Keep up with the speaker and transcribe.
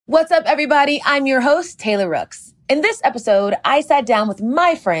What's up, everybody? I'm your host, Taylor Rooks. In this episode, I sat down with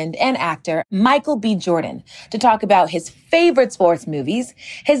my friend and actor, Michael B. Jordan, to talk about his favorite sports movies,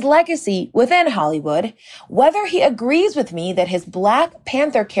 his legacy within Hollywood, whether he agrees with me that his Black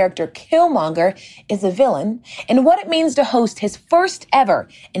Panther character Killmonger is a villain, and what it means to host his first ever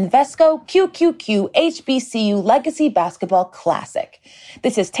Invesco QQQ HBCU Legacy Basketball Classic.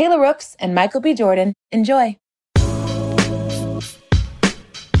 This is Taylor Rooks and Michael B. Jordan. Enjoy.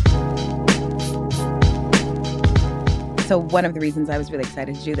 So one of the reasons I was really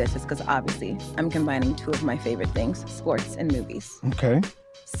excited to do this is because obviously I'm combining two of my favorite things, sports and movies. Okay.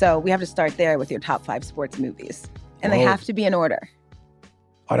 So we have to start there with your top 5 sports movies. And they have to be in order.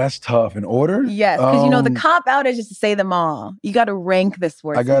 Oh, that's tough. In order? Yes, because the cop out is just to say them all. You got to rank the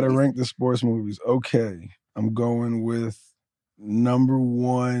sports movies. I got to rank the sports movies. Okay. I'm going with number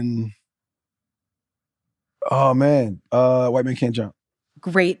 1. Oh, man. White Man Can't Jump.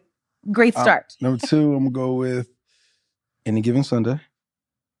 Great start. Number 2, I'm going to go with Any Given Sunday.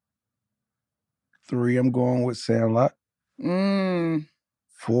 3, I'm going with Sandlot.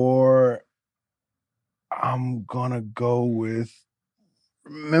 4, I'm going to go with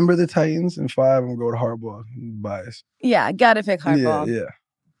Remember the Titans. And 5, I'm going to go with Hardball. Bias. Yeah, got to pick Hardball. Yeah.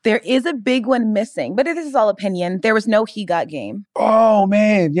 There is a big one missing, but this is all opinion. There was no He Got Game. Oh,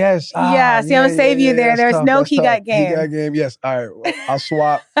 man, yes. I'm going to save you there. There's no He Got Game. He Got Game, yes. All right, well,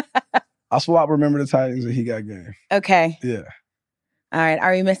 I'll swap Remember the Titans and He Got Game. Okay. Yeah. All right.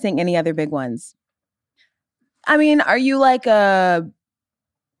 Are we missing any other big ones? I mean, are you like a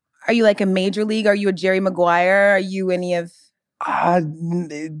Major League? Are you a Jerry Maguire? Are you any of...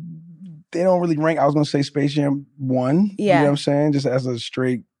 They don't really rank. I was going to say Space Jam 1. Yeah. You know what I'm saying? Just as a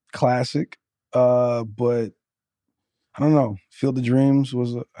straight classic. But I don't know. Field of Dreams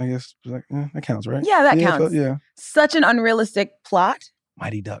was, that counts, right? Yeah, that counts. Yeah. Such an unrealistic plot.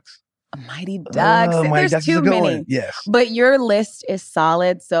 Mighty Ducks. Mighty Ducks. There's too many. One. Yes. But your list is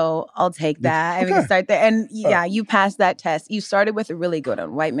solid, so I'll take that. Okay. We can start there. And you passed that test. You started with a really good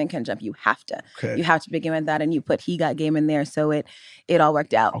one. White Man Can Jump. You have to. Okay. You have to begin with that. And you put He Got Game in there, so it all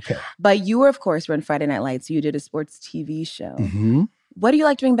worked out. Okay. But you were, of course, on Friday Night Lights. You did a sports TV show. Mm-hmm. What do you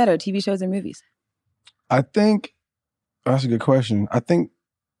like doing better, TV shows or movies? I think that's a good question. I think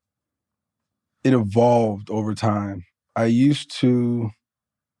it evolved over time. I used to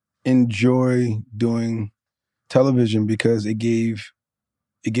enjoy doing television because it gave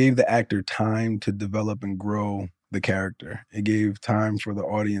the actor time to develop and grow the character. It gave time for the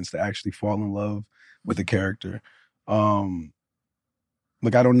audience to actually fall in love with the character. I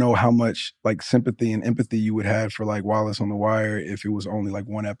don't know how much sympathy and empathy you would have for Wallace on the Wire if it was only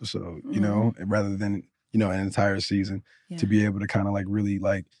one episode, you know, rather than, an entire season to be able to kind of really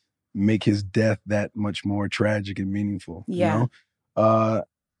make his death that much more tragic and meaningful, you know?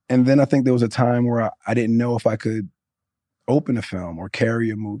 And then I think there was a time where I didn't know if I could open a film or carry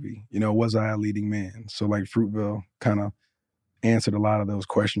a movie. You know, was I a leading man? So Fruitville kind of answered a lot of those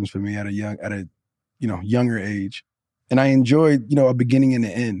questions for me at a younger age. And I enjoyed, a beginning and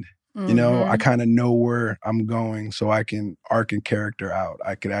an end. Mm-hmm. You know, I kind of know where I'm going so I can arc a character out.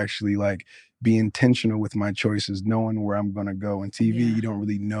 I could actually be intentional with my choices, knowing where I'm going to go. In TV, you don't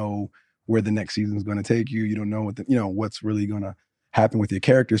really know where the next season is going to take you. You don't know what's really going to happen with your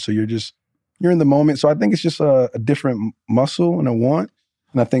character. So you're in the moment. So I think it's just a different muscle and a want.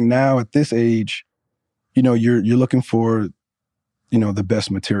 And I think now at this age, you're looking for, the best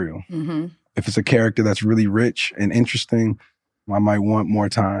material. Mm-hmm. If it's a character that's really rich and interesting, I might want more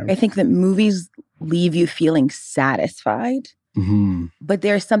time. I think that movies leave you feeling satisfied. Mm-hmm. But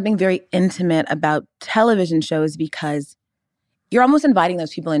there's something very intimate about television shows because you're almost inviting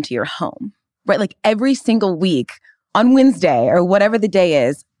those people into your home, right? Every single week, on Wednesday or whatever the day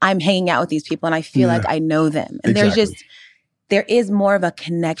is, I'm hanging out with these people and I feel like I know them. And there is more of a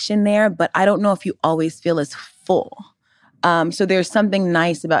connection there, but I don't know if you always feel as full. So there's something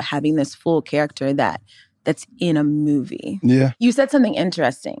nice about having this full character that's in a movie. Yeah. You said something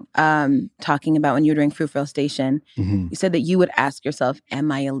interesting, talking about when you were doing Fruitvale Station. Mm-hmm. You said that you would ask yourself, am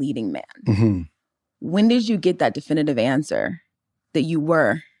I a leading man? Mm-hmm. When did you get that definitive answer that you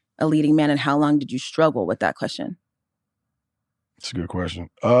were a leading man, and how long did you struggle with that question? That's a good question.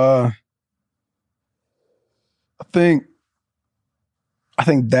 I think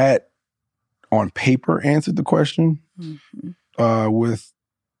that on paper answered the question. Mm-hmm. With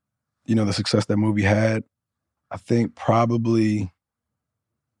the success that movie had. I think probably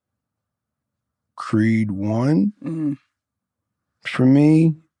Creed 1 for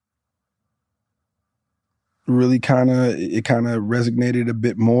me really kind of resonated a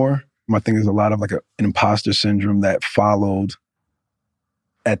bit more. I think there's a lot of an imposter syndrome that followed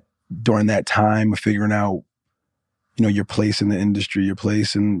at during that time of figuring out, your place in the industry, your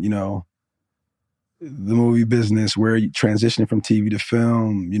place in, the movie business, where you transitioning from TV to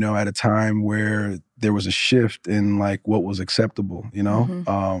film, at a time where there was a shift in like what was acceptable,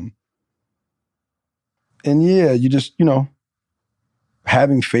 Mm-hmm. And yeah, you just,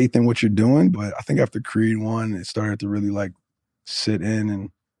 having faith in what you're doing. But I think after Creed 1, it started to really like sit in, and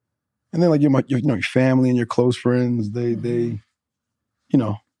then like your family and your close friends, they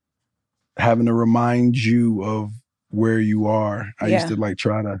having to remind you of where you are. I used to like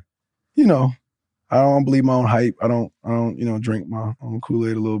try to, I don't believe my own hype. I don't, drink my own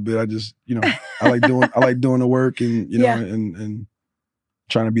Kool-Aid a little bit. I just, I like doing the work and, and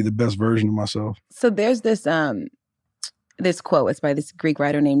trying to be the best version of myself. So there's this quote. It's by this Greek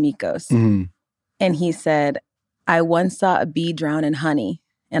writer named Nikos. Mm-hmm. And he said, "I once saw a bee drown in honey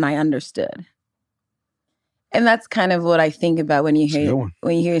and I understood." And that's kind of what I think about when you hear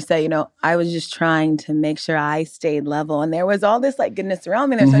you say, I was just trying to make sure I stayed level. And there was all this like goodness around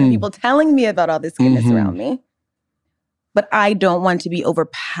me. There's mm-hmm. certain people telling me about all this goodness mm-hmm. around me. But I don't want to be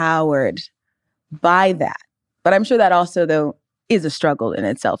overpowered by that. But I'm sure that also, though, is a struggle in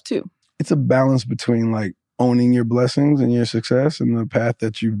itself, too. It's a balance between like owning your blessings and your success and the path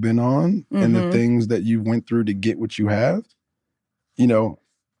that you've been on mm-hmm. and the things that you went through to get what you have,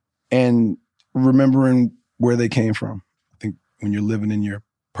 and remembering where they came from. I think when you're living in your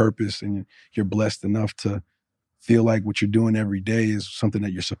purpose and you're blessed enough to feel like what you're doing every day is something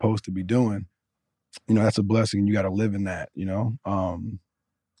that you're supposed to be doing, that's a blessing. You got to live in that, and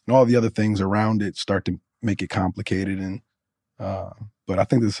all the other things around it start to make it complicated. And, but I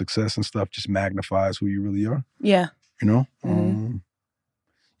think the success and stuff just magnifies who you really are. Yeah. Mm-hmm.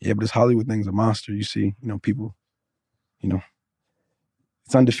 Yeah, but this Hollywood thing's a monster. You see, people,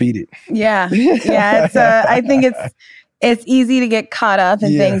 it's undefeated. Yeah. Yeah. It's I think it's easy to get caught up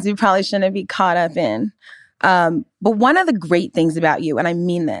in things you probably shouldn't be caught up in. But one of the great things about you, and I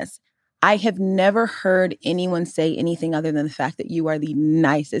mean this, I have never heard anyone say anything other than the fact that you are the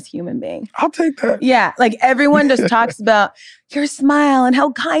nicest human being. I'll take that. Yeah. Like everyone just talks about your smile and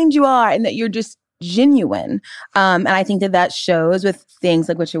how kind you are and that you're just genuine. And I think that shows with things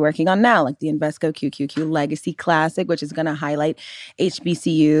like what you're working on now, like the Invesco QQQ Legacy Classic, which is going to highlight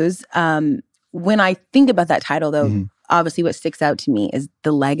HBCUs. When I think about that title, though, mm-hmm. obviously what sticks out to me is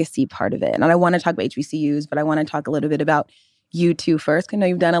the legacy part of it. And I want to talk about HBCUs, but I want to talk a little bit about you two first. I know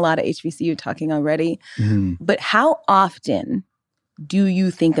you've done a lot of HBCU talking already. Mm-hmm. But how often do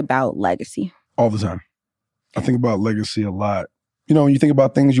you think about legacy? All the time. I think about legacy a lot. When you think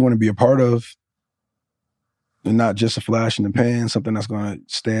about things you want to be a part of, and not just a flash in the pan, something that's going to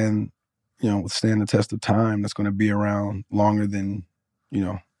stand the test of time, that's going to be around longer than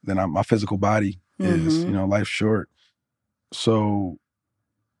my physical body mm-hmm. is. Life's short. So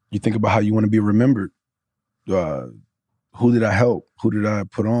you think about how you want to be remembered. Who did I help? Who did I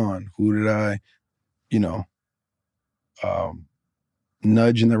put on? Who did I,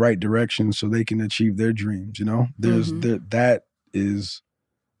 nudge in the right direction so they can achieve their dreams? There's mm-hmm. that is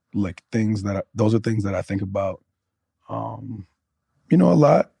like those are things that I think about, a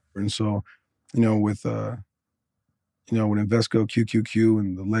lot. And so, with Invesco QQQ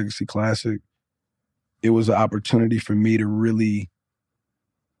and the Legacy Classic, it was an opportunity for me to really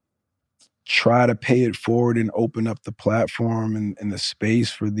try to pay it forward and open up the platform and the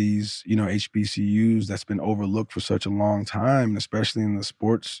space for these, HBCUs that's been overlooked for such a long time, especially in the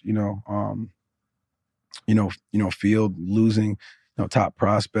sports, field, losing, top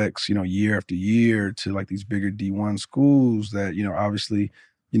prospects, year after year to like these bigger D1 schools that, obviously,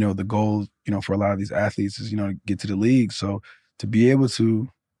 the goal, for a lot of these athletes is, to get to the league. So to be able to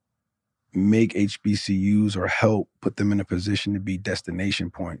make HBCUs or help put them in a position to be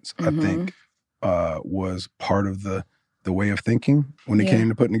destination points, mm-hmm. I think was part of the way of thinking when it came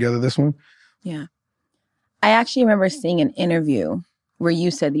to putting together this one. Yeah. I actually remember seeing an interview where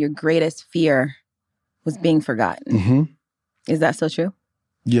you said that your greatest fear was being forgotten. Mm-hmm. Is that still true?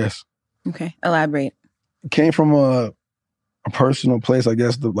 Yes. Okay. Elaborate. It came from a personal place, I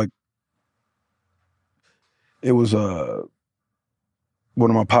guess. It was one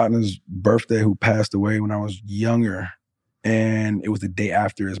of my partner's birthday who passed away when I was younger. And it was the day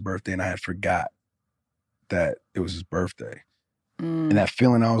after his birthday, and I had forgot that it was his birthday. And that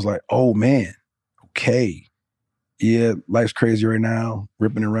feeling, I was like, oh man, okay. Yeah, life's crazy right now,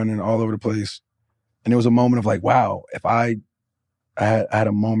 ripping and running all over the place. And it was a moment of like, wow, if I had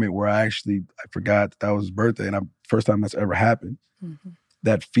a moment where I forgot that was his birthday, and first time that's ever happened. Mm-hmm.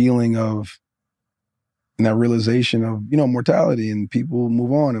 That feeling of, and that realization of, mortality, and people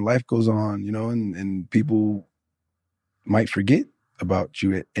move on and life goes on, and people might forget about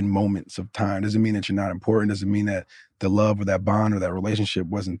you in moments of time. Doesn't mean that you're not important. Doesn't mean that the love or that bond or that relationship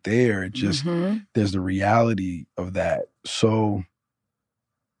wasn't there. It just, there's the reality of that. So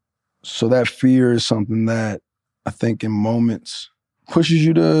that fear is something that I think in moments pushes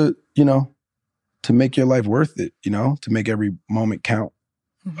you to, to make your life worth it, to make every moment count,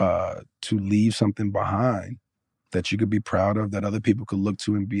 to leave something behind that you could be proud of, that other people could look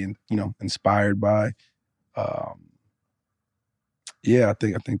to and be, inspired by. I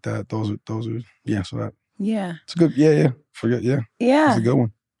think that those are so that. Yeah. It's a good, it's a good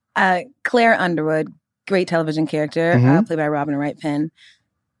one. Claire Underwood, great television character, played by Robin Wright Penn.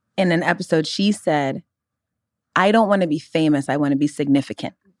 In an episode, she said, I don't want to be famous, I want to be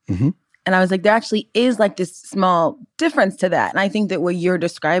significant. And I was like, there actually is like this small difference to that. And I think that what you're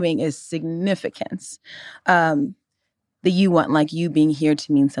describing is significance. That you want like you being here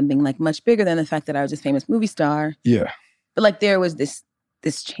to mean something like much bigger than the fact that I was this famous movie star. Yeah. But like there was this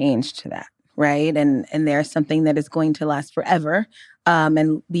change to that, right? And there's something that is going to last forever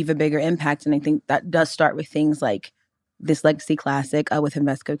and leave a bigger impact. And I think that does start with things like this legacy classic with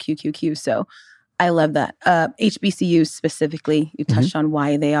Invesco QQQ. So I love that. HBCUs specifically, you touched on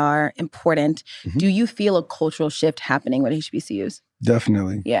why they are important. Do you feel a cultural shift happening with HBCUs?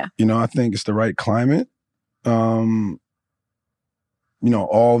 Definitely. Yeah. I think it's the right climate. All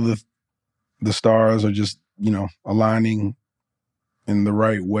the stars are just, aligning in the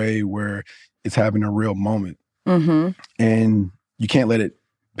right way where it's having a real moment. And you can't let it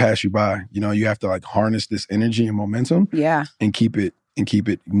pass you by. You have to like harness this energy and momentum and keep it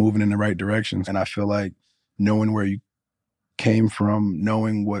moving in the right directions. And I feel like knowing where you came from,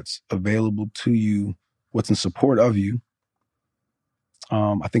 knowing what's available to you, what's in support of you,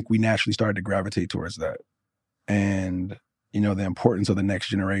 I think we naturally started to gravitate towards that. And, the importance of the next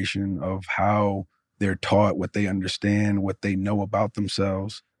generation, of how they're taught, what they understand, what they know about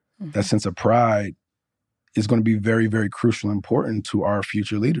themselves, that sense of pride is going to be very, very crucial and important to our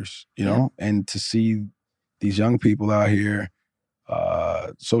future leaders, and to see these young people out here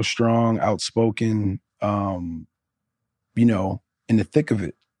so strong, outspoken, in the thick of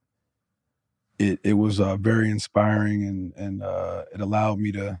it. It was very inspiring and it allowed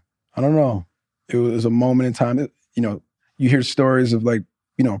me to, I don't know, it was a moment in time that, you hear stories of like,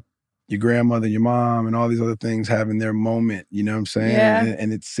 your grandmother, your mom, and all these other things having their moment, you know what I'm saying? Yeah.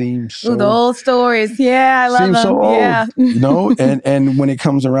 And it seems so... the old stories. Yeah, I love them. So old, yeah. and when it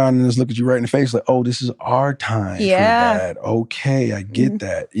comes around and just look at you right in the face, like, oh, this is our time for that. Okay, I get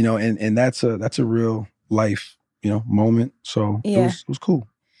that. And that's a real life, moment. So it was cool.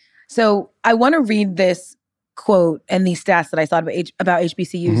 So I want to read this quote and these stats that I thought about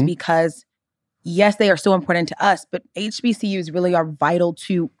HBCUs because, yes, they are so important to us, but HBCUs really are vital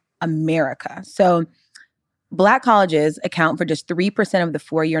to America. So Black colleges account for just 3% of the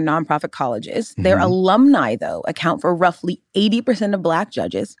four-year nonprofit colleges. Their alumni, though, account for roughly 80% of Black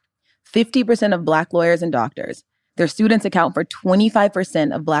judges, 50% of Black lawyers and doctors. Their students account for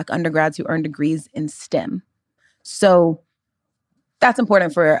 25% of Black undergrads who earn degrees in STEM. So that's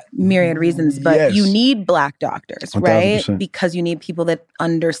important for myriad reasons, but you need Black doctors, 1,000%. Right? Because you need people that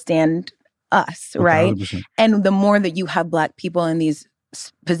understand us, right? 1,000%. And the more that you have Black people in these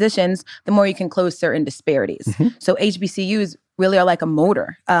positions, the more you can close certain disparities. So HBCUs really are like a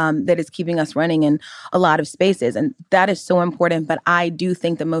motor that is keeping us running in a lot of spaces. And that is so important. But I do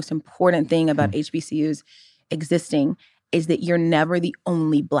think the most important thing about HBCUs existing is that you're never the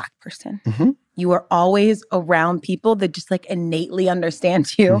only Black person. You are always around people that just like innately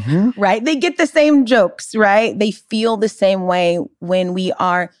understand you, right? They get the same jokes, right? They feel the same way when we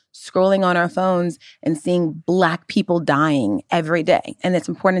are scrolling on our phones and seeing Black people dying every day. And it's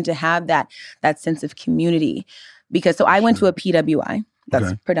important to have that sense of community. Because I went to a PWI,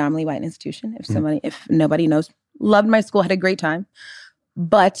 that's predominantly white institution. If nobody knows, loved my school, had a great time.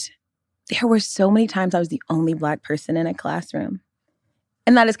 But there were so many times I was the only Black person in a classroom.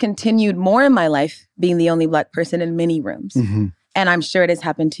 And that has continued more in my life, being the only Black person in many rooms. And I'm sure it has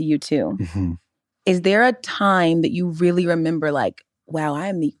happened to you too. Is there a time that you really remember like, wow, I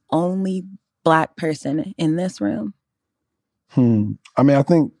am the only Black person in this room? I mean, I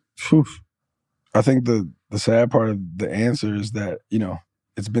think the sad part of the answer is that,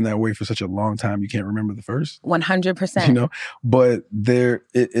 it's been that way for such a long time. You can't remember the first. 100%. But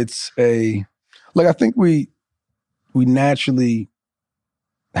I think we naturally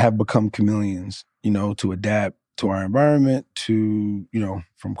have become chameleons, to adapt to our environment, to,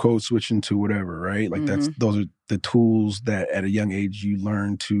 from code switching to whatever, right? Like those are the tools that at a young age you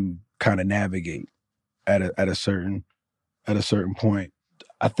learn to kind of navigate at a certain point.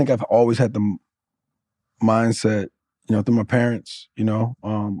 I think I've always had the mindset through my parents,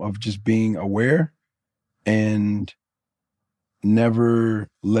 of just being aware and never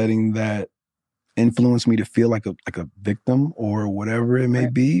letting that influence me to feel like a victim or whatever it may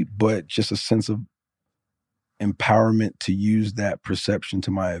be, but just a sense of empowerment to use that perception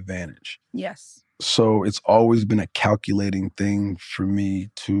to my advantage. Yes. So it's always been a calculating thing for me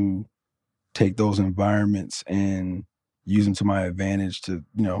to take those environments and use them to my advantage to,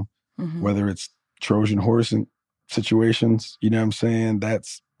 whether it's Trojan horse situations, you know what I'm saying?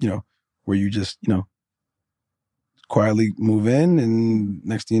 That's, where you just, quietly move in and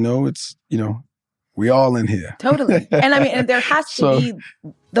next thing you know, it's, we all in here. Totally. And I mean, and there has to be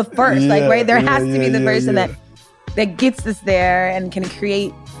the first, right? There has to be the person that gets us there and can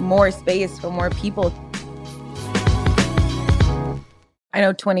create more space for more people. I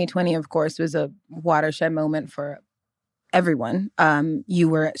know 2020, of course, was a watershed moment for everyone. You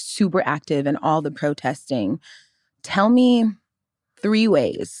were super active in all the protesting. Tell me 3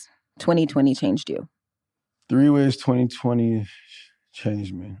 ways 2020 changed you. 3 ways 2020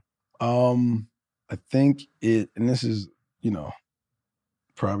 changed me. I think and this is,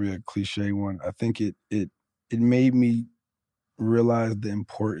 probably a cliche one. I think it made me realize the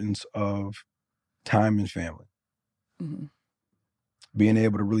importance of time and family. Mm-hmm. Being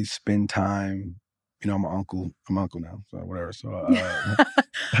able to really spend time. I'm an uncle now, so whatever. So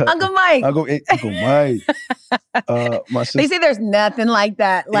Uncle Mike. Uncle Mike. My sister, they say there's nothing like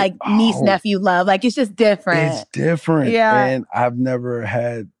that, like niece nephew love. Like it's just different. It's different. Yeah. And I never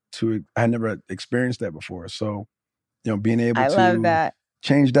experienced that before. So, being able to love that.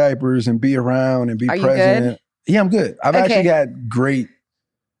 Change diapers and be around and be present. You good? Yeah, I'm good. I've actually had great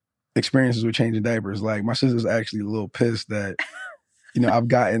experiences with changing diapers. Like my sister's actually a little pissed that I've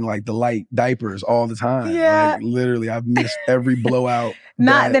gotten like the light diapers all the time. Yeah. Like literally, I've missed every blowout.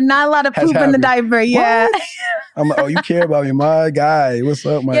 There's not a lot of poop in the diaper. Yeah. What? I'm like, oh, you care about me, my guy. What's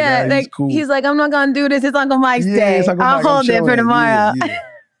up, my guy? He's cool. He's like, I'm not gonna do this. It's Uncle Mike's day. I'll hold it for tomorrow. Yeah.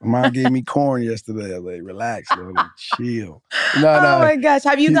 Mom gave me corn yesterday. I was like, relax, like, chill. My gosh,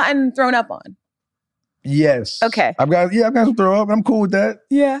 have you gotten thrown up on? Yes. Okay. I've got some throw up. I'm cool with that.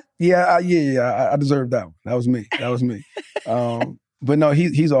 Yeah. I deserve that one. That was me. But no,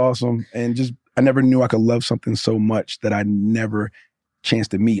 he's awesome. And just, I never knew I could love something so much that I never chanced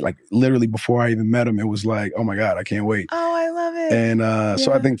to meet. Like literally before I even met him, it was like, oh my God, I can't wait. Oh, I love it. And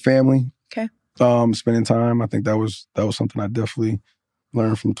so I think family. Okay. Spending time. I think that was something I definitely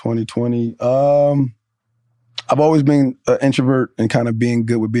learned from 2020. I've always been an introvert and kind of being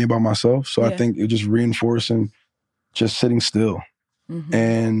good with being by myself. So I think it just reinforcing just sitting still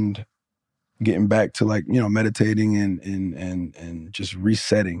and getting back to like, meditating and just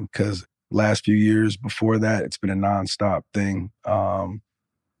resetting. Because last few years before that, it's been a nonstop thing. And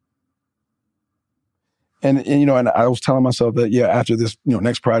I was telling myself that, after this,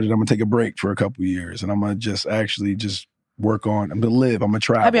 next project, I'm going to take a break for a couple of years and I'm going to just actually just work on, I'm going to live, I'm going to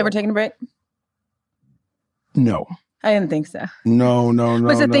travel. Have you ever taken a break? No. I didn't think so. No.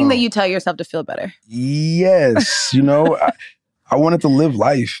 But it's a thing that you tell yourself to feel better. Yes. I wanted to live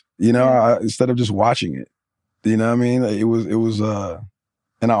life, instead of just watching it. You know what I mean? It was,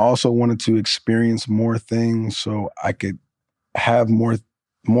 and I also wanted to experience more things so I could have more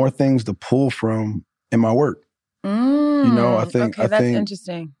things to pull from in my work. I think that's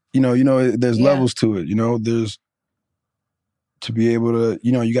interesting. There's levels to it. There's to be able to,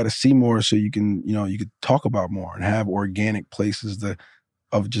 you got to see more so you can, you could talk about more and have organic places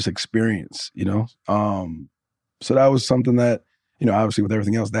of just experience, So that was something that, obviously with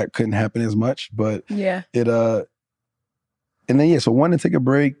everything else that couldn't happen as much, but it, and then, so wanted to take a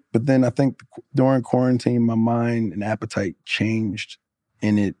break, but then I think during quarantine, my mind and appetite changed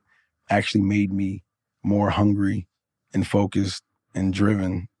and it actually made me more hungry and focused and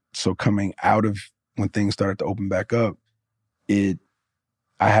driven. So coming out of when things started to open back up, I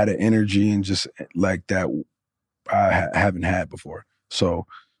had an energy and just like that I haven't had before. So,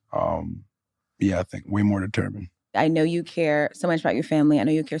 I think way more determined. I know you care so much about your family. I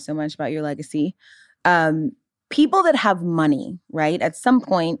know you care so much about your legacy. People that have money, right? At some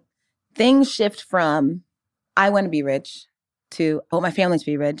point, things shift from, I want to be rich, to, I want my family to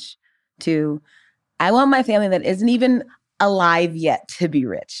be rich, to, I want my family that isn't even alive yet to be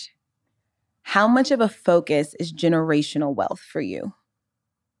rich. How much of a focus is generational wealth for you?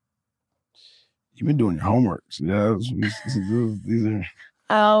 You've been doing your homework. Yeah, these are...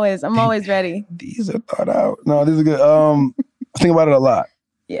 I'm always ready. These are thought out. No, these are good. I think about it a lot.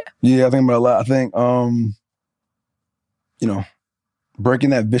 Yeah. Yeah, I think about it a lot. I think,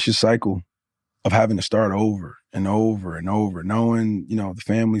 breaking that vicious cycle of having to start over and over and over, knowing, the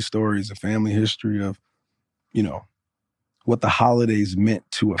family stories, the family history of, what the holidays meant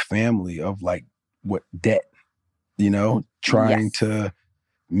to a family of like what debt, trying to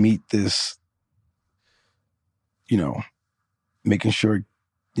meet this, making sure,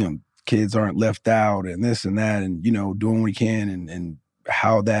 kids aren't left out and this and that and, doing what we can and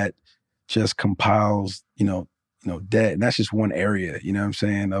how that just compiles, debt. And that's just one area, you know what I'm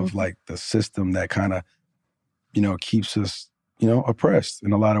saying, of like the system that kind of, keeps us, oppressed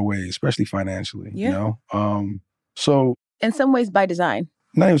in a lot of ways, especially financially, So in some ways by design.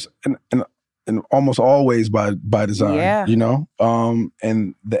 And almost always by design,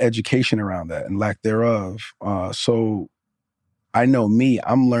 and the education around that and lack thereof. So I know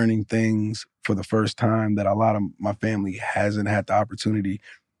I'm learning things for the first time that a lot of my family hasn't had the opportunity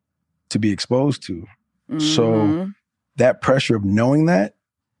to be exposed to. So that pressure of knowing that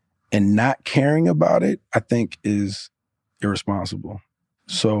and not caring about it, I think is irresponsible.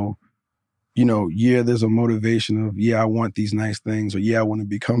 So, there's a motivation of, I want these nice things, or I want to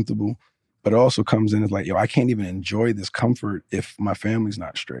be comfortable. But it also comes in as like, I can't even enjoy this comfort if my family's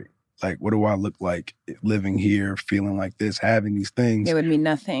not straight. Like, what do I look like living here, feeling like this, having these things? It would mean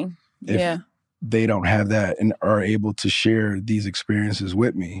nothing. If they don't have that and are able to share these experiences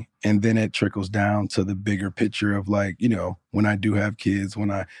with me. And then it trickles down to the bigger picture of like, when I do have kids, when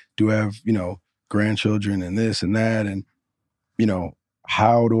I do have, grandchildren and this and that. And,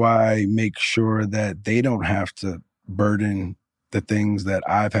 how do I make sure that they don't have to burden the things that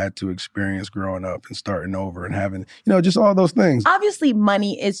I've had to experience growing up and starting over and having, just all those things. Obviously,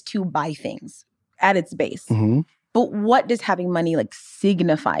 money is to buy things at its base. Mm-hmm. But what does having money like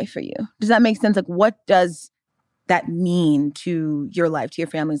signify for you? Does that make sense? Like, what does that mean to your life, to your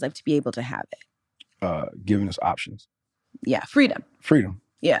family's life, to be able to have it? Giving us options. Yeah, freedom.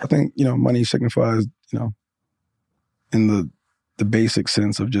 Yeah. I think, money signifies, in the basic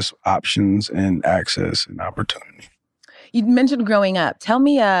sense of just options and access and opportunity. You mentioned growing up. Tell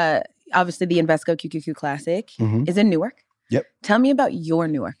me, obviously the Invesco QQQ Classic is in Newark. Yep. Tell me about your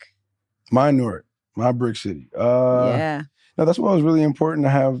Newark. My Newark, my brick city. No, that's why it was really important to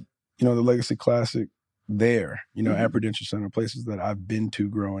have, the Legacy Classic there, at Prudential Center, places that I've been to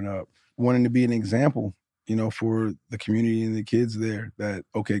growing up, wanting to be an example, for the community and the kids there that,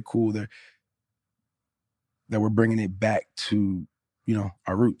 okay, cool, that we're bringing it back to,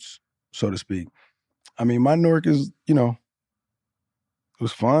 our roots, so to speak. I mean, my Newark is, it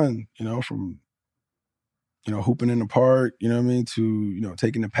was fun, from, hooping in the park, to,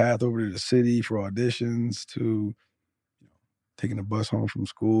 taking the path over to the city for auditions, to, taking the bus home from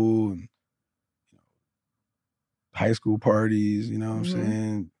school and, high school parties, what I'm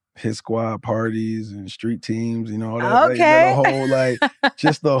saying? Hit squad parties and street teams, all that. Okay. Like, the whole, like,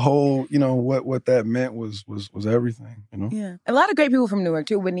 just the whole, what that meant was everything, Yeah. A lot of great people from Newark,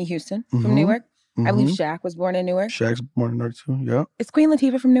 too. Whitney Houston from Newark. I believe Shaq was born in Newark. Shaq's born in Newark, too, yeah. Is Queen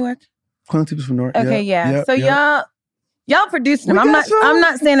Latifah from Newark? Queen Latifah's from Newark, okay, yeah. So y'all producing them. I'm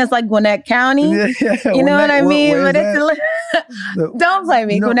not saying it's like Gwinnett County. You know what I mean? But don't play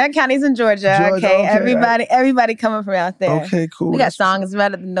me. Gwinnett County's in Georgia. Okay. Everybody coming from out there. Okay, cool. We got songs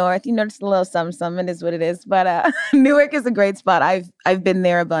about the north. Just a little something. It is what it is. But Newark is a great spot. I've been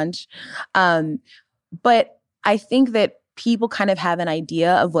there a bunch. But I think that people kind of have an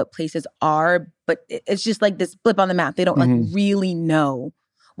idea of what places are, but it's just like this blip on the map. They don't like really know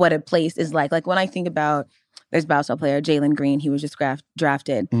what a place is like. Like when I think about, there's basketball player Jalen Green. He was just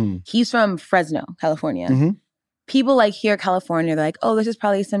drafted. He's from Fresno, California. People like here, California, they're like, oh, this is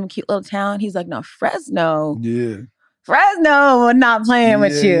probably some cute little town. He's like, no, Fresno. Yeah. Fresno, not playing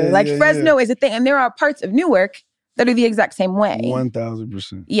with you. Fresno is a thing. And there are parts of Newark that are the exact same way.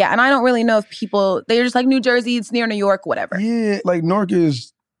 1,000%. Yeah, and I don't really know if people, they're just like New Jersey, it's near New York, whatever. Yeah, like Newark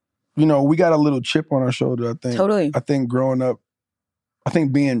is, we got a little chip on our shoulder, I think. Totally. I think growing up,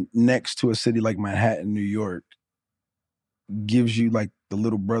 being next to a city like Manhattan, New York, gives you like the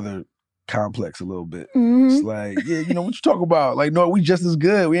little brother complex a little bit. It's like, what you talk about? Like, no, we just as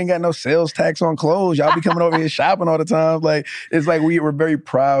good. We ain't got no sales tax on clothes. Y'all be coming over here shopping all the time. Like, it's like we're very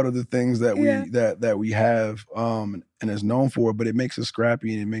proud of the things that we have and is known for, but it makes us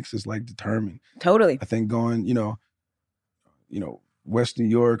scrappy and it makes us like determined. Totally. I think going, West New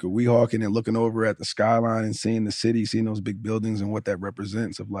York or Weehawken and looking over at the skyline and seeing the city, seeing those big buildings and what that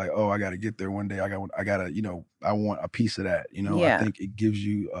represents of like, oh, I got to get there one day. I want a piece of that. I think it gives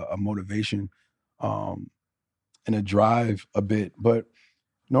you a motivation and a drive a bit. But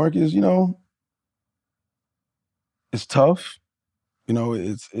Newark is, it's tough. It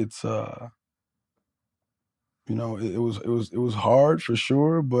was hard for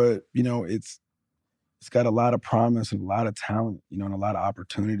sure, but it's got a lot of promise and a lot of talent, and a lot of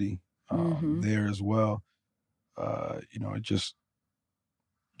opportunity there as well. just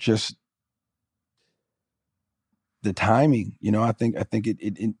the timing, I think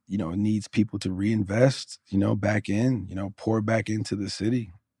it needs people to reinvest, back in, pour back into the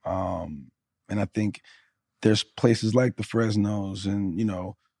city. And I think there's places like the Fresnos and,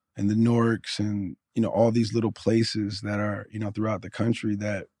 and the Newarks and, all these little places that are, throughout the country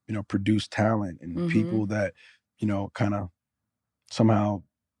that, produce talent and people that, kind of somehow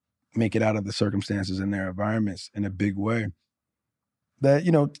make it out of the circumstances in their environments in a big way. That,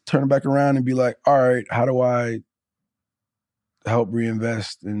 turn back around and be like, all right, how do I help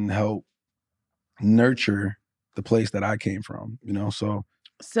reinvest and help nurture the place that I came from, So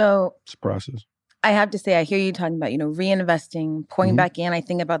it's a process. I have to say, I hear you talking about, reinvesting, pouring back in. I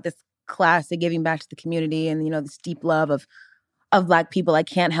think about this class of giving back to the community and, this deep love of Black people. I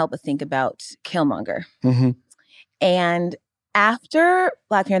can't help but think about Killmonger. And after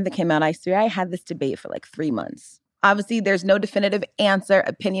Black Panther came out, I swear I had this debate for like 3 months. Obviously, there's no definitive answer.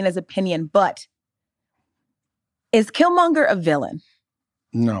 Opinion is opinion. But is Killmonger a villain?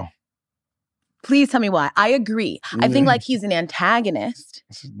 No. Please tell me why. I agree. I think like he's an antagonist.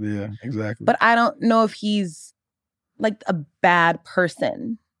 Yeah, exactly. But I don't know if he's like a bad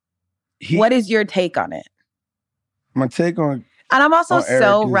person. What is your take on it? My take on... And I'm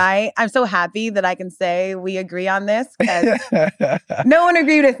also right. I'm so happy that I can say we agree on this because no one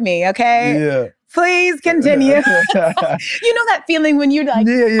agreed with me, okay? Yeah. Please continue. You know that feeling when you're like,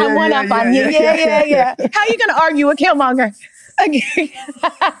 I one up on you. Yeah. How are you going to argue with Killmonger? Okay.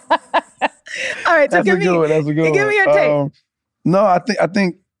 All right, so give me your take. No, I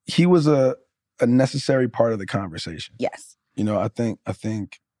think he was a necessary part of the conversation. Yes. I think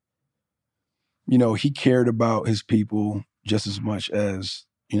he cared about his people just as much as,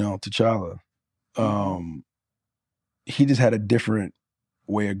 T'Challa. He just had a different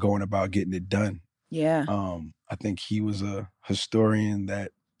way of going about getting it done. Yeah. I think he was a historian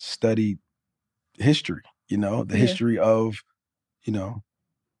that studied history, the history of,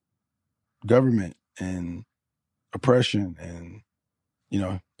 government and oppression. And,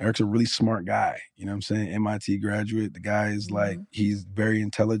 Eric's a really smart guy, you know what I'm saying? MIT graduate. The guy is like, he's very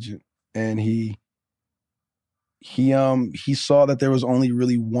intelligent. And he saw that there was only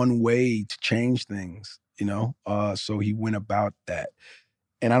really one way to change things, so he went about that.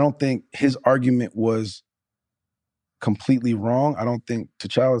 And I don't think his argument was completely wrong. I don't think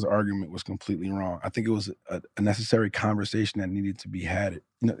T'Challa's argument was completely wrong. I think it was a necessary conversation that needed to be had.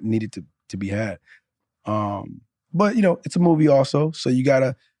 To be had. But it's a movie also, so you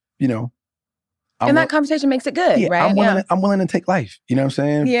gotta, and that conversation makes it good, right? I'm willing to take life, you know what I'm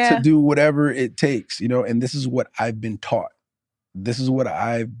saying? Yeah. To do whatever it takes, and this is what I've been taught. This is what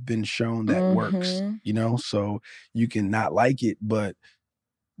I've been shown that works, so you can not like it, but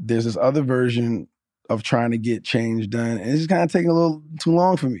there's this other version of trying to get change done, and it's just kind of taking a little too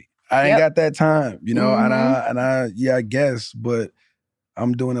long for me. I ain't got that time, and I guess, but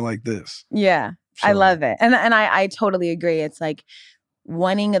I'm doing it like this. Yeah, so. I love it. And I totally agree. It's like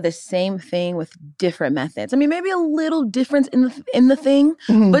wanting the same thing with different methods. I mean, maybe a little difference in the thing,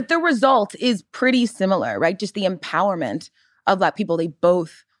 but the result is pretty similar, right? Just the empowerment of Black people. They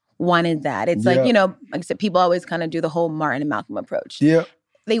both wanted that. It's like, like I said, people always kind of do the whole Martin and Malcolm approach. Yeah.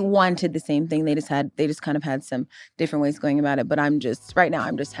 They wanted the same thing. They just kind of had some different ways going about it. But right now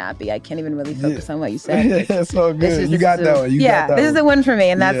I'm just happy. I can't even really focus on what you said. Yeah, it's all good. You got that one. This is a win for me.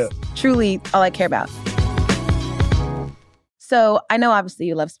 And that's truly all I care about. So I know obviously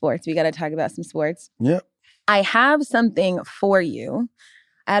you love sports. We got to talk about some sports. Yep. I have something for you.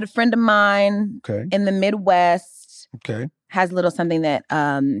 I had a friend of mine in the Midwest. Has a little something that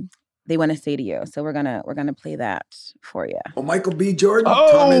they want to say to you. So we're gonna play that for you. Well, Michael B. Jordan.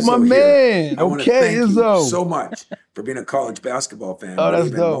 Oh, my man. I want to thank you so much for being a college basketball fan. Oh, that's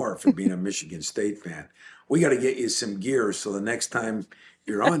even dope. More for being a Michigan State fan. We got to get you some gear so the next time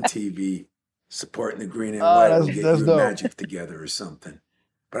you're on TV supporting the green and white, we'll get you a Magic together or something.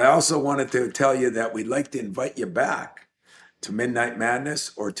 But I also wanted to tell you that we'd like to invite you back to Midnight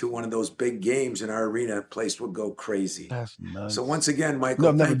Madness or to one of those big games in our arena. Place would go crazy. That's nuts. So once again,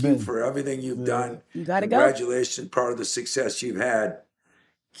 Michael, thank you for everything you've done. You got to go. Congratulations, part of the success you've had.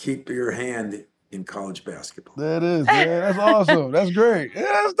 Keep your hand in college basketball. That is, man. That's awesome. That's great. Yeah,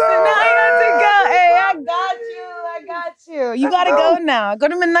 that's dope. Now you have to go. Hey, I got got you. You gotta go now. Go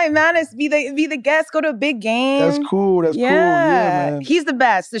to Midnight Madness. Be the guest. Go to a big game. That's cool. That's cool. Yeah, man. He's the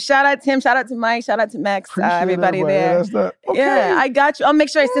best. So shout out to him. Shout out to Mike. Shout out to Max. Everybody there. Yeah, okay. Yeah, I got you. I'll make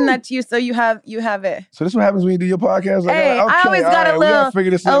sure I send that to you so you have it. So this is what happens when you do your podcast. Like, hey, okay, I always got a little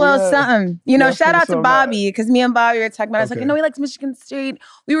something. You know, shout out to Bobby because me and Bobby were talking about. I was like, he likes Michigan State.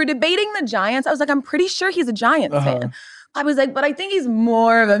 We were debating the Giants. I was like, I'm pretty sure he's a Giants fan. I was like, but I think he's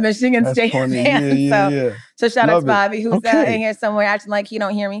more of a Michigan State fan. Yeah. So shout out to Bobby, who's in here somewhere acting like he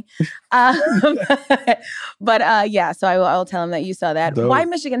don't hear me. But yeah, so I will tell him that you saw that. Dope. Why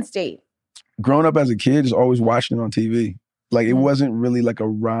Michigan State? Growing up as a kid, just always watching it on TV. Like it wasn't really like a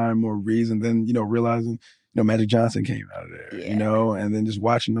rhyme or reason. Then, realizing, Magic Johnson came out of there, and then just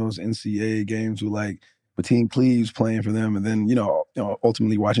watching those NCAA games with like Mateen Cleaves playing for them. And then,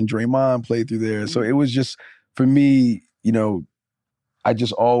 ultimately watching Draymond play through there. So it was just, for me, I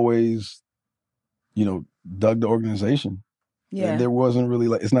just always, dug the organization. Yeah. And there wasn't really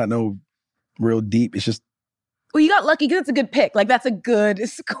it's not no real deep. It's just. Well, you got lucky because it's a good pick. Like that's a good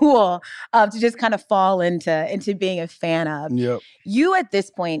school to just kind of fall into being a fan of. Yep. You at this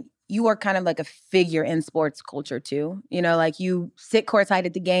point, you are kind of like a figure in sports culture too. Like you sit courtside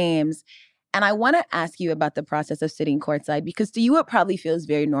at the games. And I want to ask you about the process of sitting courtside because to you it probably feels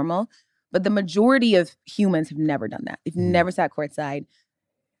very normal. But the majority of humans have never done that. They've never sat courtside.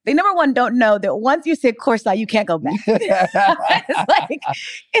 They, number one, don't know that once you sit courtside, you can't go back.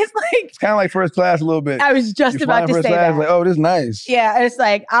 It's kind of like first class a little bit. I was just about to say that. It's like, oh, this is nice. Yeah, it's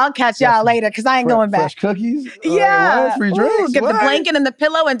like, I'll catch y'all later because I ain't going back. Fresh cookies? Yeah. Free drinks? Get the blanket and the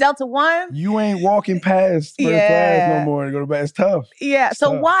pillow and Delta One. You ain't walking past first class no more to go to bed. It's tough. Yeah,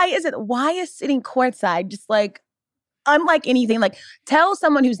 so why is sitting courtside just like, unlike anything, like tell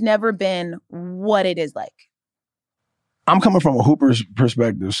someone who's never been what it is like. I'm coming from a hooper's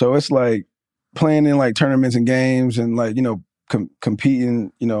perspective. So it's like playing in like tournaments and games and like,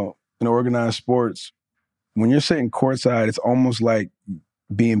 competing, in organized sports. When you're sitting courtside, it's almost like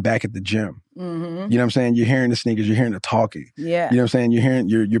being back at the gym. Mm-hmm. You know what I'm saying? You're hearing the sneakers, you're hearing the talking. Yeah. You know what I'm saying?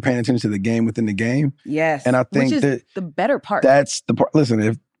 You're paying attention to the game within the game. Yes. And I think which is the better part. That's the part.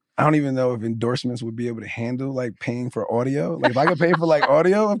 Listen, I don't even know if endorsements would be able to handle like paying for audio. Like if I could pay for like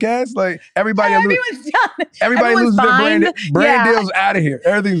audio of cats, like everybody loses their brand deals out of here.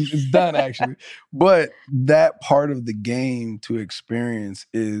 Everything is done actually. But that part of the game to experience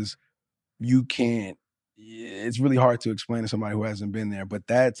is it's really hard to explain to somebody who hasn't been there. But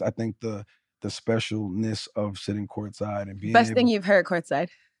that's, I think, the specialness of sitting courtside and being best thing you've heard courtside.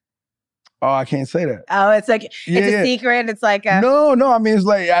 Oh, I can't say that. Oh, it's like, it's a secret. It's like No, I mean, it's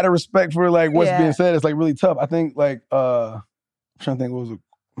like out of respect for like what's being said, it's like really tough. I think like, I'm trying to think what was it?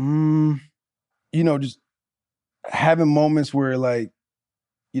 Just having moments where like,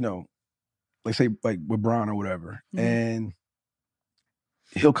 like say like with Bron or whatever, and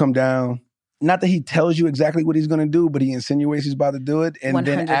he'll come down. Not that he tells you exactly what he's going to do, but he insinuates he's about to do it and 100%.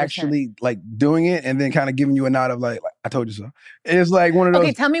 Then actually like doing it and then kind of giving you a nod of like, I told you so. It's like one of those.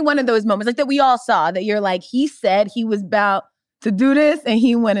 Okay, tell me one of those moments like that we all saw that you're like, he said he was about to do this and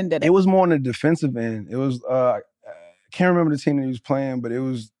he went and did it. It was more on the defensive end. It was, I can't remember the team that he was playing, but it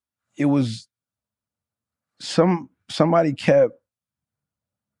was somebody kept,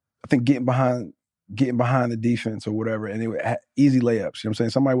 I think, getting behind the defense or whatever, and they were easy layups. You know what I'm saying?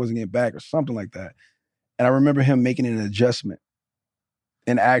 Somebody wasn't getting back or something like that. And I remember him making an adjustment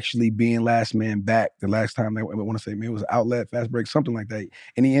and actually being last man back the last time. I want to say maybe it was outlet, fast break, something like that.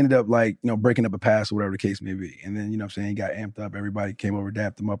 And he ended up like, breaking up a pass or whatever the case may be. And then, you know what I'm saying, he got amped up. Everybody came over,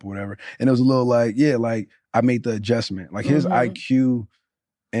 dapped him up or whatever. And it was a little like, like I made the adjustment. Like his IQ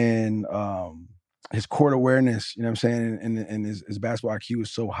and his court awareness, you know what I'm saying, and his basketball IQ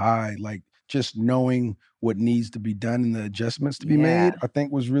is so high, like, just knowing what needs to be done and the adjustments to be made, I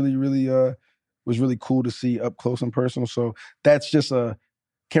think was really, really, cool to see up close and personal. So that's just can't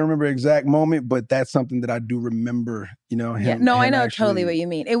remember the exact moment, but that's something that I do remember, him. I know totally what you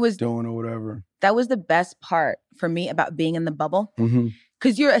mean. It was doing or whatever. That was the best part for me about being in the bubble.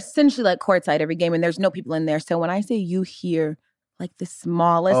 Because you're essentially like courtside every game and there's no people in there. So when I say you hear like the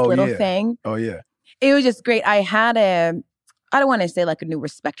smallest thing. Oh, yeah. It was just great. I don't want to say like a new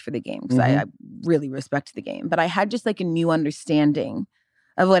respect for the game because I really respect the game, but I had just like a new understanding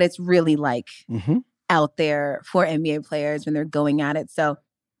of what it's really like out there for NBA players when they're going at it. So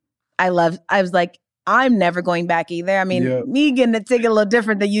I was like, I'm never going back either. I mean, me getting a ticket a little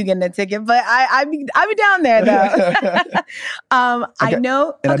different than you getting a ticket, but I be down there though. I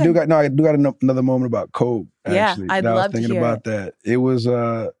know. And I do got another moment about Kobe. Actually, I'd love to hear. I was thinking about that. It was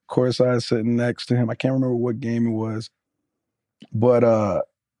courtside sitting next to him. I can't remember what game it was. But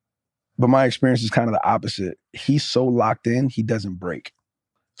But my experience is kind of the opposite. He's so locked in, he doesn't break.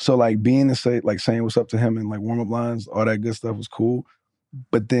 So like being to say, like saying what's up to him and like warm-up lines, all that good stuff was cool.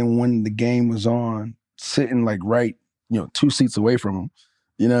 But then when the game was on, sitting like right, 2 seats away from him,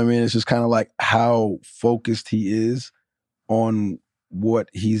 you know what I mean? It's just kind of like how focused he is on what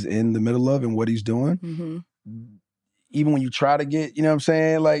he's in the middle of and what he's doing. Mm-hmm. Even when you try to get, you know what I'm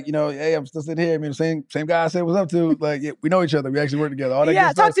saying? Like, hey, I'm still sitting here. I mean, same guy I said what's up to. Like, yeah, we know each other. We actually work together. All that good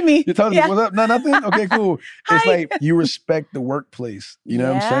talk stuff. To me. You talk to me. What's up? No, nothing? Okay, cool. It's like you respect the workpace. You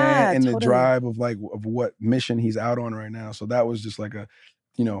know what I'm saying? And the drive of like, of what mission he's out on right now. So that was just like a,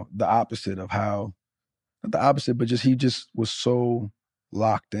 the opposite of how, not the opposite, but just he just was so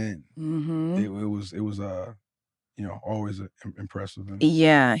locked in. Mm-hmm. It was always impressive. And,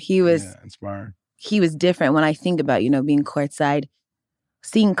 he was inspiring. He was different. When I think about, being courtside,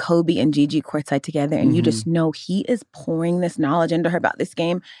 seeing Kobe and Gigi courtside together, and you just know he is pouring this knowledge into her about this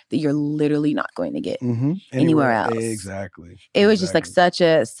game that you're literally not going to get anywhere else. Exactly. It was just like such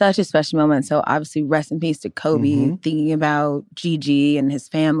a special moment. So obviously, rest in peace to Kobe, thinking about Gigi and his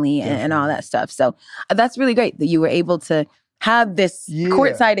family and all that stuff. So that's really great that you were able to have this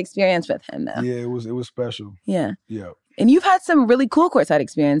courtside experience with him, though. Yeah, it was special. Yeah. Yeah. And you've had some really cool courtside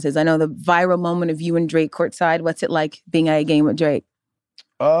experiences. I know the viral moment of you and Drake courtside. What's it like being at a game with Drake?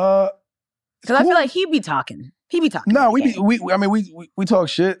 Because cool. I feel like he'd be talking. No, we talk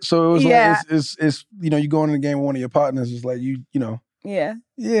shit. So it was like it's you go into the game with one of your partners. It's like it's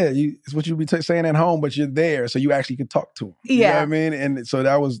what you be saying at home, but you're there, so you actually can talk to him. You know what I mean? And so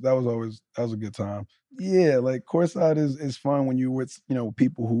that was a good time. Yeah, like courtside is fun when you're with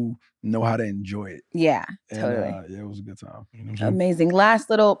people who know how to enjoy it. Yeah, totally. It was a good time. Amazing. Last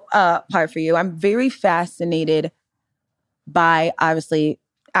little part for you. I'm very fascinated by obviously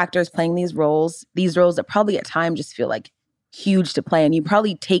actors playing these roles that probably at times just feel like huge to play, and you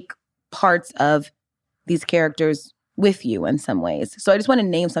probably take parts of these characters with you in some ways. So I just want to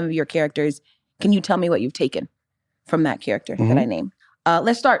name some of your characters. Can you tell me what you've taken from that character that I named?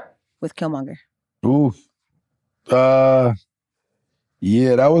 Let's start with Killmonger. Ooh. That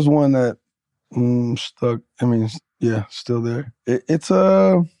was one that stuck. I mean, still there. It's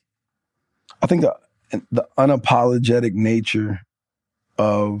I think the unapologetic nature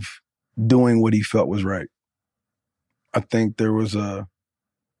of doing what he felt was right. I think there was a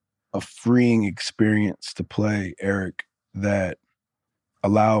freeing experience to play Eric that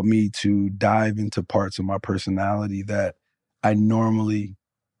allowed me to dive into parts of my personality that I normally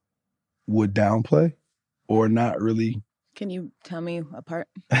would downplay or not really. Can you tell me a part?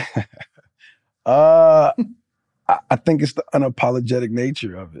 I think it's the unapologetic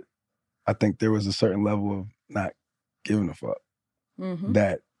nature of it. I think there was a certain level of not giving a fuck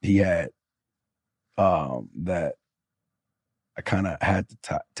that he had that I kind of had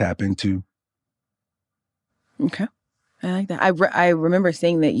to tap into. Okay. I like that. I remember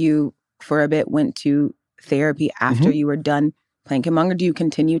seeing that you, for a bit, went to therapy after you were done playing Killmonger. Do you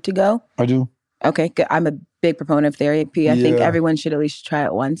continue to go? I do. Okay, good. I'm a big proponent of therapy. I think everyone should at least try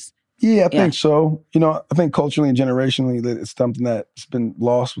it once. Yeah, I think so. I think culturally and generationally that it's something that's been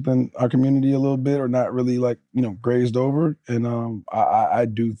lost within our community a little bit, or not really grazed over. And I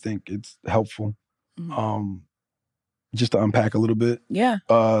do think it's helpful just to unpack a little bit. Yeah.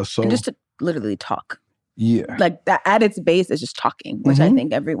 And just to literally talk. Yeah. Like that at its base is just talking, which I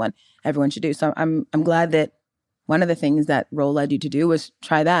think everyone should do. So I'm glad that one of the things that role led you to do was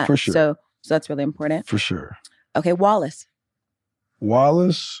try that. For sure. So that's really important. For sure. Okay, Wallace.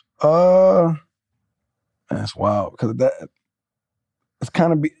 That's wild because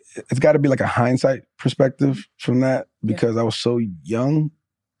it's got to be like a hindsight perspective from that, because I was so young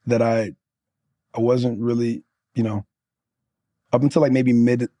that I wasn't really, up until like maybe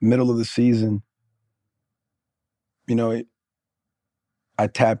middle of the season, I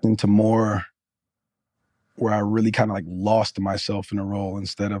tapped into more where I really kind of like lost myself in a role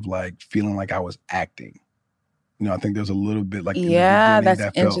instead of like feeling like I was acting. I think there's a little bit like that's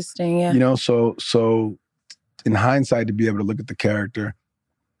that interesting. Yeah. So in hindsight, to be able to look at the character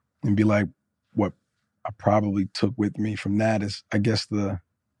and be like, what I probably took with me from that is, I guess, the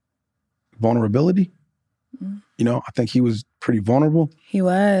vulnerability. I think he was pretty vulnerable. He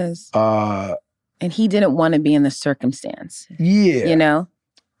was. And he didn't want to be in the circumstance. Yeah.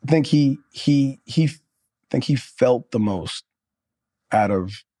 I think he felt the most out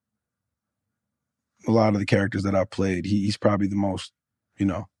of a lot of the characters that I played. He's probably the most,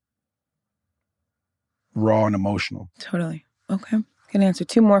 raw and emotional. Totally. Okay. Can answer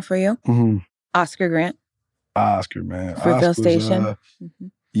 2 more for you. Oscar Grant. Oscar, man. Fruitvale Station.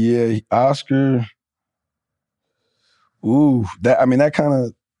 Yeah, Oscar. Ooh, that kind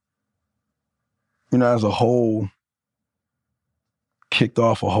of as a whole, kicked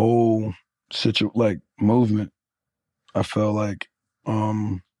off a whole movement. I felt like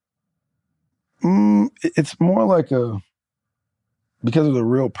it's more like because of the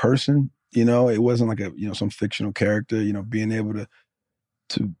real person, it wasn't like some fictional character, being able to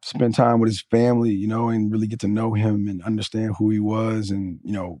spend time with his family, and really get to know him and understand who he was, and,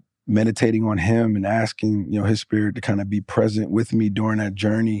 meditating on him and asking, his spirit to kind of be present with me during that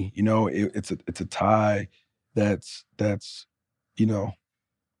journey. It's a tie that's that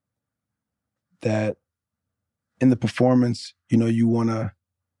in the performance, you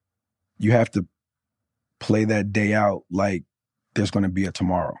have to play that day out like there's going to be a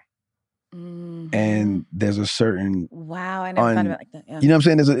tomorrow. Mm-hmm. And there's a certain... Wow, I never thought about it like that. Yeah. You know what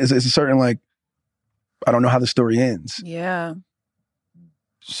I'm saying? It's a certain, I don't know how the story ends. Yeah.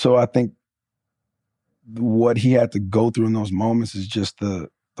 So I think what he had to go through in those moments is just the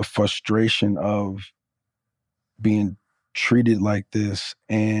frustration of being treated like this,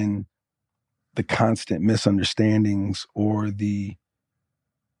 and the constant misunderstandings, or the,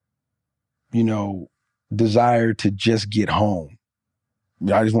 desire to just get home.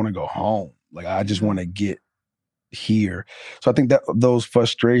 I just want to go home. I just want to get here. So I think that those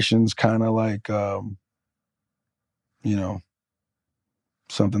frustrations kind of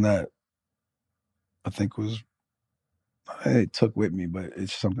something that I think it took with me, but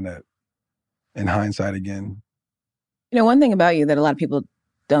it's something that in hindsight again. One thing about you that a lot of people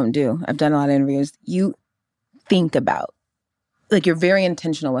don't do, I've done a lot of interviews, you think about, you're very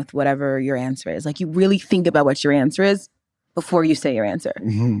intentional with whatever your answer is. You really think about what your answer is before you say your answer,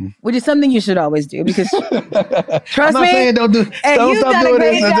 which is something you should always do, because trust me, saying don't you've done a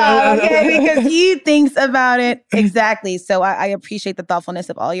great this. job, okay? Because he thinks about it. Exactly. So I appreciate the thoughtfulness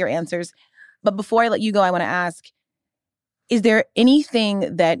of all your answers. But before I let you go, I want to ask, is there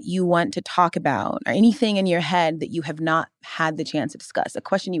anything that you want to talk about, or anything in your head that you have not had the chance to discuss, a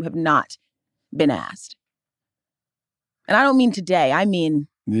question you have not been asked? And I don't mean today, I mean...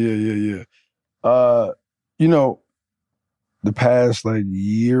 Yeah. The past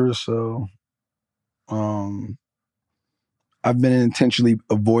year or so, I've been intentionally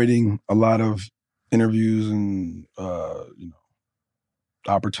avoiding a lot of interviews and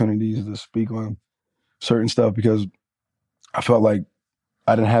opportunities to speak on certain stuff, because I felt like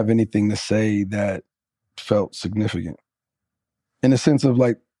I didn't have anything to say that felt significant. In the sense of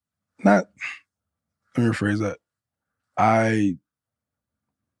let me rephrase that. I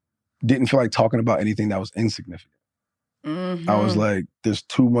didn't feel like talking about anything that was insignificant. Mm-hmm. I was like, there's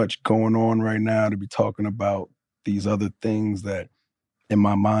too much going on right now to be talking about these other things that in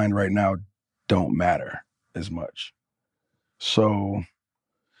my mind right now don't matter as much. So,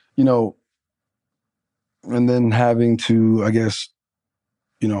 and then having to, I guess,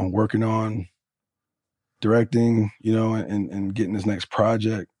 working on directing, and getting this next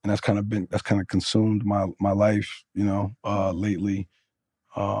project. And that's kind of consumed my life, lately.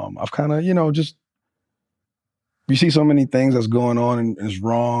 I've kind of, just, you see so many things that's going on and is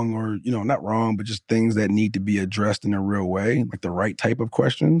wrong, or, not wrong, but just things that need to be addressed in a real way, like the right type of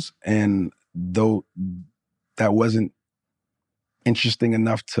questions. And though that wasn't interesting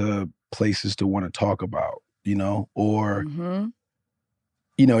enough to places to want to talk about, or,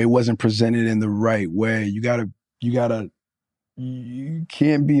 it wasn't presented in the right way. You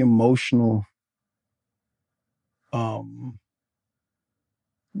can't be emotional. You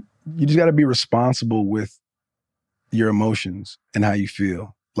just got to be responsible with your emotions and how you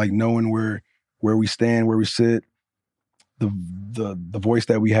feel, knowing where we stand, where we sit, the voice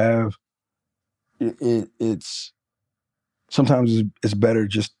that we have. It's sometimes it's better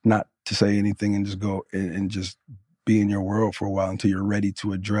just not to say anything and just go and just be in your world for a while until you're ready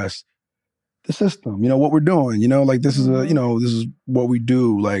to address the system. What we're doing. This is this is what we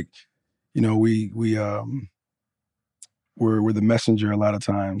do. We're the messenger a lot of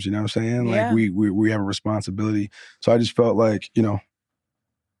times, you know what I'm saying? Yeah. We have a responsibility. So I just felt like,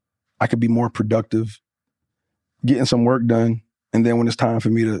 I could be more productive getting some work done. And then when it's time for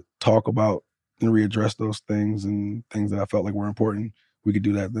me to talk about and readdress those things and things that I felt like were important, we could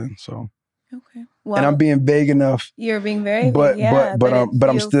do that then. So. Okay. Well, and I'm being vague enough. You're being very vague, yeah. But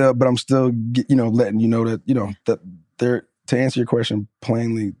I'm still letting you know that, that there, to answer your question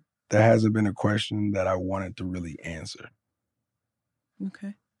plainly, there hasn't been a question that I wanted to really answer.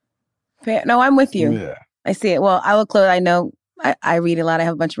 Okay. Fair. No, I'm with you. Yeah. I see it. Well, I will close. I know I read a lot. I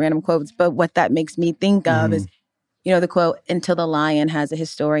have a bunch of random quotes, but what that makes me think of is, the quote, "Until the lion has a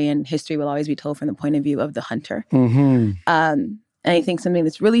historian, history will always be told from the point of view of the hunter." Mm-hmm. And I think something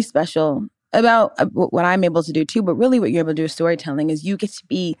that's really special about what I'm able to do too, but really what you're able to do with storytelling is you get to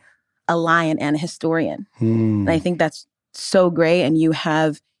be a lion and a historian. And I think that's so great. And you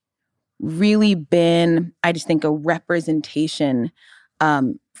have really been, I just think, a representation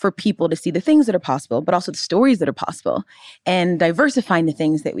for people to see the things that are possible, but also the stories that are possible, and diversifying the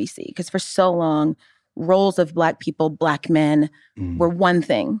things that we see. Because for so long, roles of Black people, Black men were one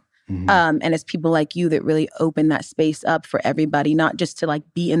thing. And it's people like you that really open that space up for everybody, not just to like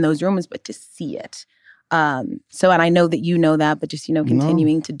be in those rooms, but to see it. So, and I know that you know that, but just,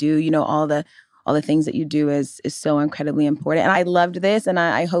 continuing to do, all the things that you do is so incredibly important. And I loved this, and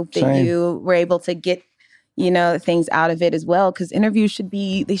I hope that you were able to get, things out of it as well, because interviews should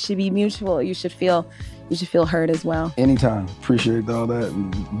be mutual. You should feel heard as well. Anytime. Appreciate all that,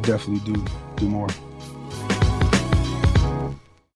 and definitely do more.